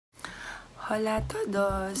Hola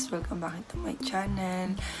todos! Welcome back to my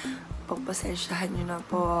channel. Pagpasensyahan nyo na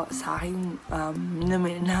po sa aking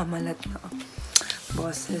minamalat na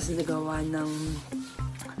boses na gawa ng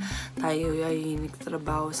tayo ay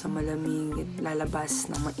nagtrabaho sa malamig at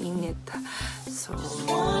lalabas na mainit. So,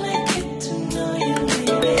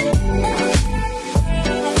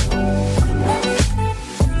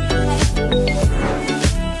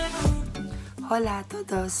 Hola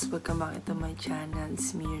todos! Welcome back to my channel.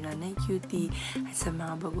 It's me, your SimplyCuty. At sa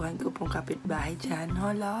mga baguhan ko pong kapitbahay dyan,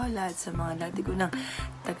 Hola Hola! At sa mga dati ko ng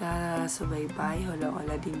taga-subaybay, Hola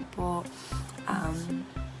Hola din po.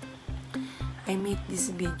 I make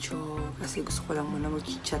this video kasi gusto ko lang muna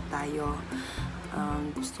mag-chat tayo.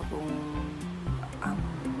 Gusto kong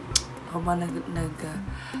habang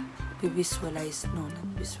nag-visualize, ano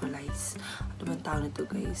bang tawag nito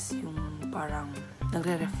guys? Yung parang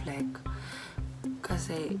nagre-reflect.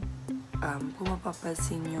 Kasi, kung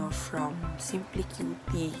mapapansin nyo from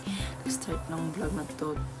SimplyCuty, start ng vlog na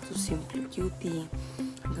to SimplyCuty,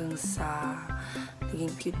 hanggang sa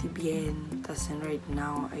naging cutie bien, tas right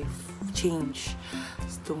now, I've changed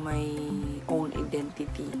to my own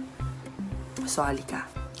identity. So, halika.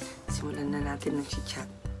 Simulan na natin ng chit-chat.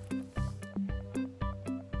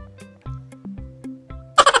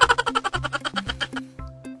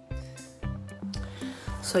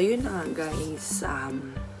 So, yun na guys,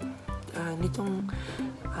 nitong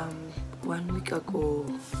 1 week ago,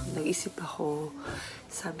 nag-isip ako,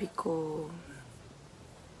 sabi ko,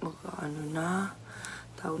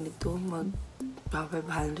 tawag nito,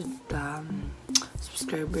 mag-500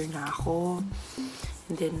 subscriber na ako.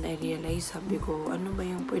 And then, I realized, sabi ko, ano ba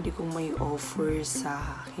yung pwede kong may offer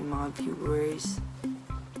sa aking mga viewers?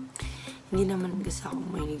 Hindi naman kasi ako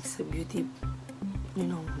mahilig sa beauty.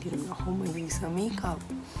 Hindi naman ako mahilig sa makeup.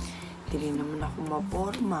 Hindi naman ako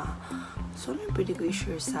maporma. So, ano yung pwede ko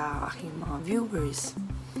i-share sa aking mga viewers?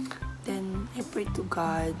 Then, I pray to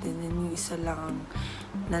God. And then, yung isa lang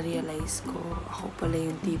na-realize ko, ako pala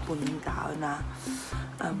yung tipo ng tao na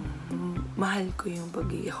mahal ko yung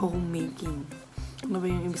pag-homemaking. Ano ba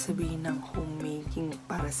yung ibig sabihin ng homemaking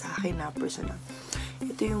para sa akin na personal?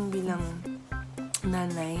 Ito yung bilang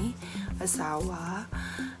nanay, asawa,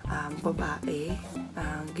 babae,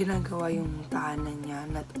 ginagawa yung tahanan niya,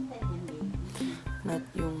 not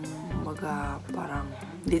yung parang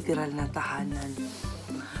literal na tahanan.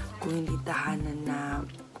 Kung hindi tahanan na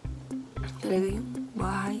talaga yung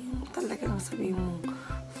bahay, yung talagang sabi mong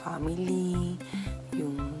family,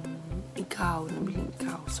 yung ikaw, nabiling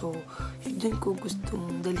ikaw. So, yun ko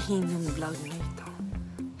gustong dalhin yung vlog na ito.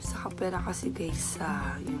 Sa kapera kasi guys,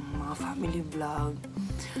 yung mga family vlog,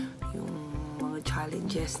 yung mga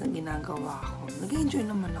challenges na ginagawa ko. Nag-enjoy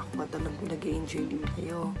naman ako at alam ko nag-enjoy din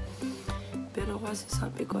kayo. Pero kasi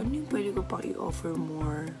sabi ko, ano yung pwede ko pang i-offer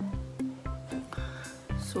more?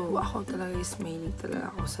 So, ako talaga is mahilig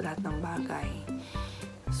talaga ako sa lahat ng bagay.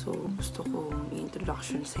 So, gusto kong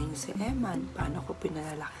introduction sa inyo si Eman. Paano ko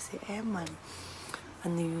pinalalaki si Eman?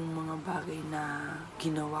 Ano yung mga bagay na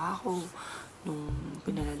ginawa ko nung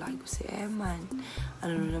pinalalaki ko si Eman?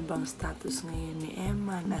 Ano na bang status ngayon ni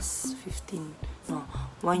Eman as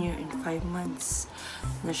 1 year and 5 months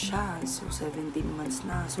na siya. So, 17 months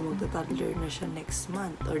na. So, magta-toddler na siya next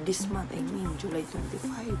month. Or this month, I mean, July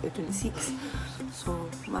 25 or 26. So,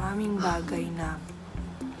 maraming bagay na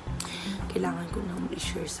kailangan ko nang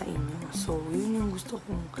i-share sa inyo. So, yun yung gusto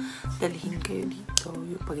kong dalhin kayo dito.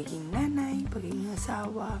 Yung pagiging nanay, pagiging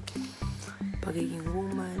asawa, pagiging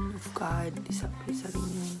woman of God, isa rin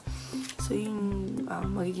yun. So, yun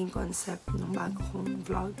magiging concept ng bago kong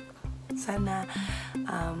vlog. Sana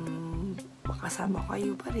makasama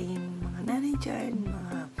kayo pa rin, mga nanay dyan,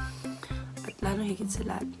 at lalo higit sa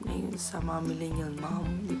lahat ngayon sa mga millennial mom,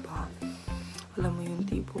 di ba? Alam mo yung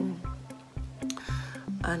tipong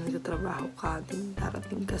nagtatrabaho ka,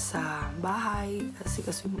 darating ka sa bahay, kasi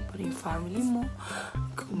mo pa rin yung family mo,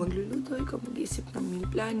 ikaw magluluto, ikaw mag-isip ng meal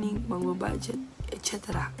planning, magbabudget,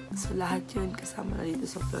 etc. So, lahat yun kasama na dito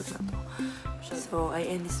sa vlog na to. So, I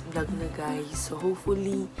end this vlog na guys. So,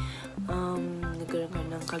 hopefully, nagkaroon ka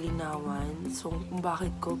ng kalinawan. So, kung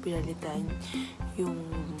bakit ko pinalitan yung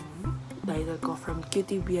title ko from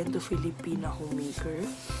Cutie Bien to FilipinaHomemaker.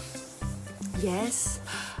 Yes,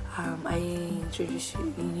 I introduce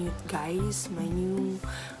you guys my new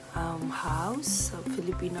house,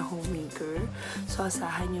 FilipinaHomemaker. So,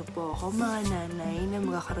 asahan niyo po ako mga nanay na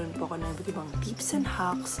magkakaroon po ako ng ibang tips and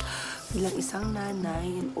hacks bilang isang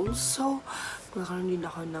nanay, and also magkakaroon din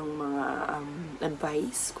ako ng mga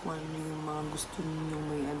advice kung ano yung mga gusto niyo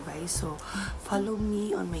may advice. So, follow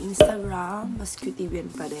me on my Instagram, mas cutie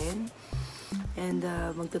bien pa rin, and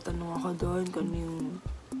magtatanong ako doon kung ano yung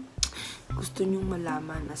gusto nyong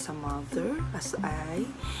malaman as a mother, as I.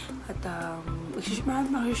 At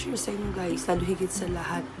mag-share sa inyo guys, lalo higit sa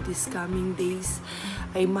lahat, this coming days,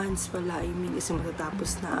 ay months pala, kasi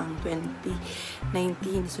matatapos na ang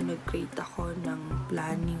 2019. So, nag-create ako ng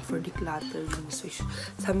planning for decluttering. So,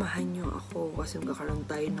 samahan nyo ako kasi magkakaroon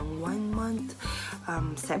tayo ng 1 month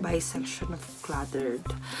by section of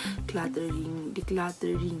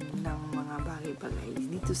decluttering ng mga bagay-bagay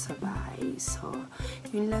dito sa bahay. So,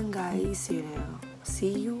 yun lang guys.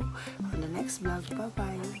 See you on the next vlog.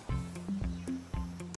 Bye-bye!